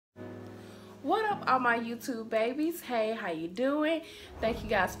What up, all my YouTube babies? Hey, how you doing? Thank you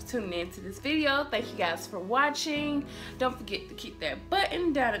guys for tuning in to this video. Thank you guys for watching. Don't forget to keep that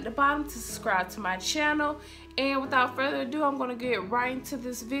button down at the bottom to subscribe to my channel. And without further ado, I'm going to get right into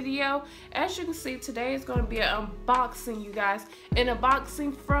this video. As you can see, today is going to be an unboxing, you guys. An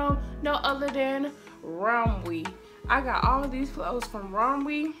unboxing from no other than Romwe. I got all of these clothes from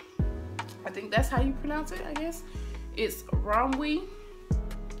Romwe. I think that's how you pronounce it, I guess. It's Romwe.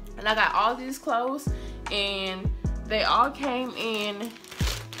 And I got all these clothes, and they all came in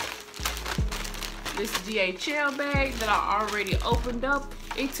this DHL bag that I already opened up.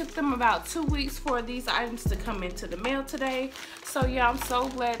 It took them about 2 weeks for these items to come into the mail today. So yeah, I'm so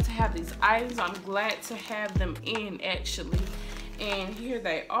glad to have these items. I'm glad to have them in, actually. And here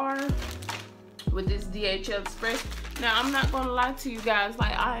they are with this DHL Express. Now, I'm not gonna lie to you guys,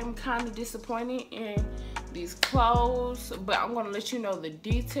 like, I am kind of disappointed in these clothes, but I'm gonna let you know the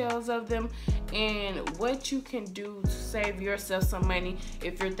details of them and what you can do to save yourself some money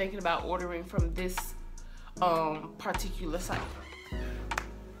if you're thinking about ordering from this particular site.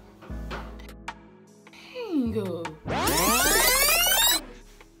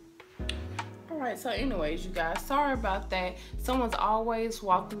 Alright, so anyways, you guys, sorry about that. Someone's always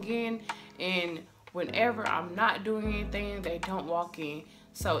walking in, and whenever I'm not doing anything, they don't walk in.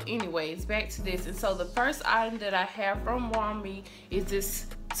 So anyways, back to this. And so the first item that I have from Romwe is this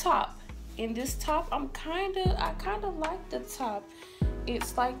top. In this top, I kind of like the top.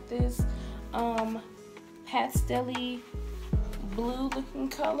 It's like this pastel-y blue looking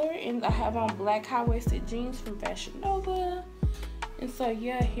color, and I have on black high-waisted jeans from Fashion Nova. And so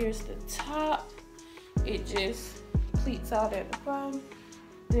yeah, here's the top. It just pleats out at the bottom.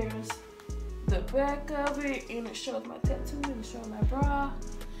 There's the back of it, and it shows my tattoo and it shows my bra.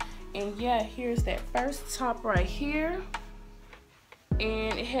 And yeah, here's that first top right here,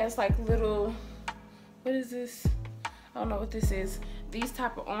 and it has like little, what is this? I don't know what this is. These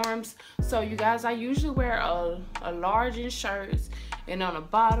type of arms. So you guys, I usually wear a large in shirts, and on the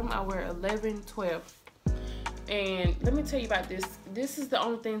bottom I wear 11, 12. And let me tell you about this. This is the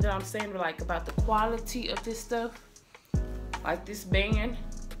only thing that I'm saying like about the quality of this stuff. Like this band,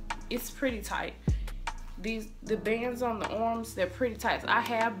 it's pretty tight. The bands on the arms, they're pretty tight. I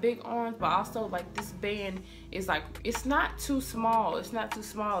have big arms, but also like this band is like, it's not too small. It's not too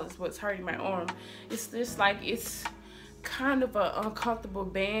small is what's hurting my arm. It's just like, it's kind of an uncomfortable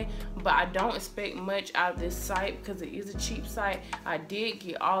band, but I don't expect much out of this site because it is a cheap site. I did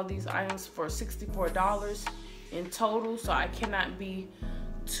get all these items for $64 in total, so I cannot be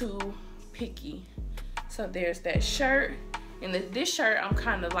too picky. So there's that shirt. And this shirt I'm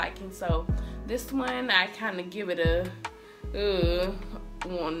kind of liking. So this one, I kind of give it a,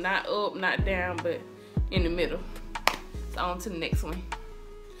 well, not up, not down, but in the middle. So on to the next one.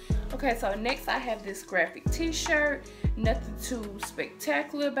 Okay, so next I have this graphic t-shirt. Nothing too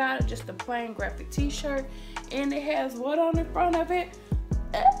spectacular about it, just a plain graphic t-shirt. And it has what on the front of it?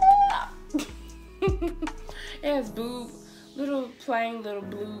 It has plain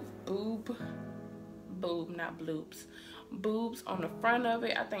little not bloobs. Boobs on the front of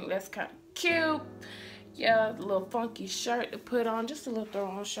it. I think that's kind of cute. Yeah, a little funky shirt to put on, just a little throw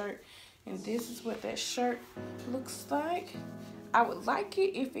on shirt. And this is what that shirt looks like. I would like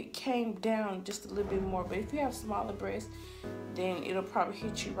it if it came down just a little bit more, but if you have smaller breasts, then it'll probably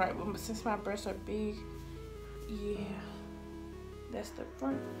hit you right. But since my breasts are big, yeah, that's the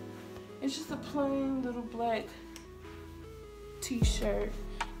front. It's just a plain little black t-shirt,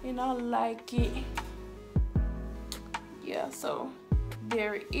 and I like it. Yeah, so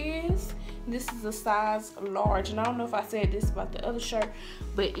there it is. This is a size large, and I don't know if I said this about the other shirt,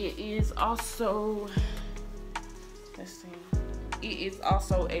 but it is also, let's see, it is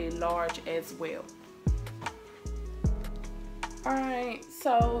also a large as well. Alright,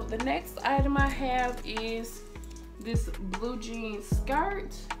 so the next item I have is this blue jean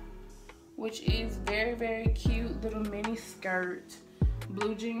skirt, which is very, very cute little mini skirt.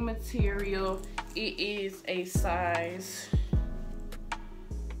 Blue jean material. It is a size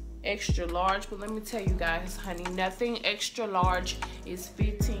extra large, but let me tell you guys, honey, nothing extra large is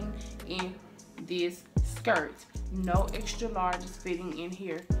fitting in this skirt. No extra large is fitting in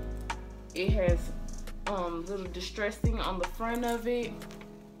here. It has little distressing on the front of it.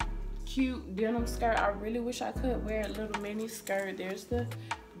 Cute denim skirt. I really wish I could wear a little mini skirt. There's the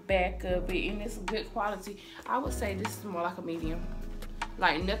back of it, and it's good quality. I would say this is more like a medium.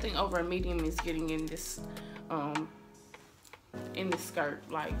 Like nothing over a medium is getting in this skirt.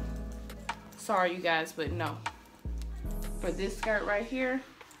 Like, sorry you guys, but no. For this skirt right here,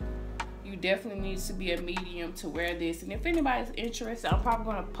 you definitely need to be a medium to wear this. And if anybody's interested, I'm probably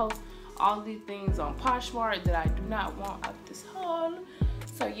going to post all these things on Poshmark that I do not want out this haul.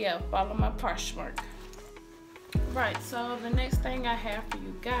 So yeah, follow my Poshmark. Right, so the next thing I have for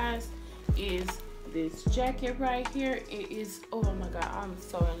you guys is this jacket right here. It is, oh my god, I'm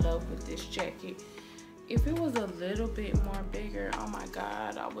so in love with this jacket. If it was a little bit more bigger, oh my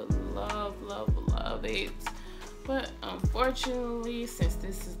god, I would love it. But unfortunately, since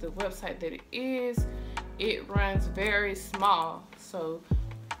this is the website that it is, it runs very small. So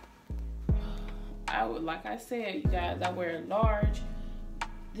I would, like I said, you guys, I wear a large.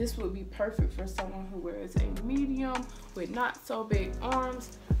 This would be perfect for someone who wears a medium with not so big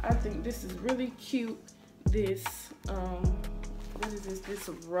arms. I think this is really cute. This, what is this? This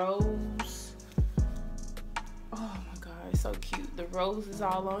rose. Oh my god, it's so cute. The rose is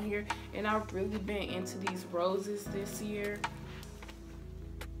all on here. And I've really been into these roses this year.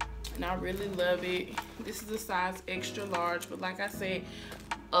 And I really love it. This is a size extra large. But like I said,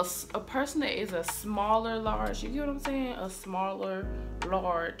 a person that is a smaller large, you get what I'm saying? A smaller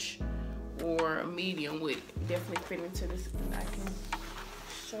large or a medium would definitely fit into this. And I can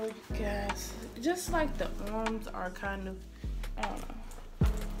show you guys. Just like the arms are kind of, I don't know.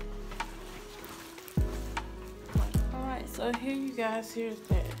 Alright, so here you guys, here's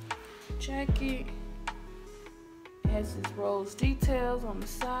that jacket. It has these rose details on the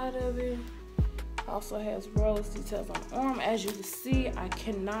side of it. Also has rose details on the arm. As you can see, I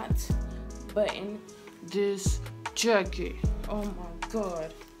cannot button this jacket. Oh my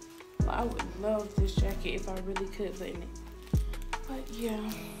god. I would love this jacket if I really could button it. But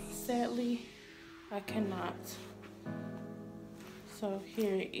yeah, sadly, I cannot. So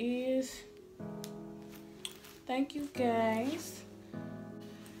here it is. Thank you guys.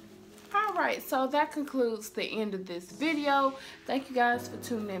 Alright, so that concludes the end of this video. Thank you guys for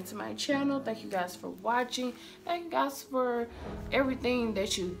tuning into my channel. Thank you guys for watching. Thank you guys for everything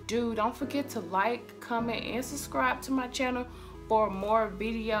that you do. Don't forget to like, comment, and subscribe to my channel for more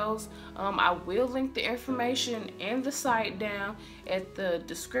videos. I will link the information and the site down at the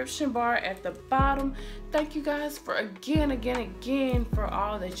description bar at the bottom. Thank you guys for again for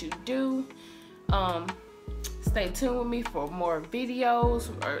all that you do. Stay tuned with me for more videos.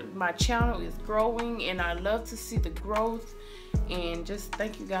 My channel is growing and I love to see the growth. And just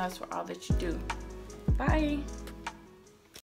thank you guys for all that you do. Bye.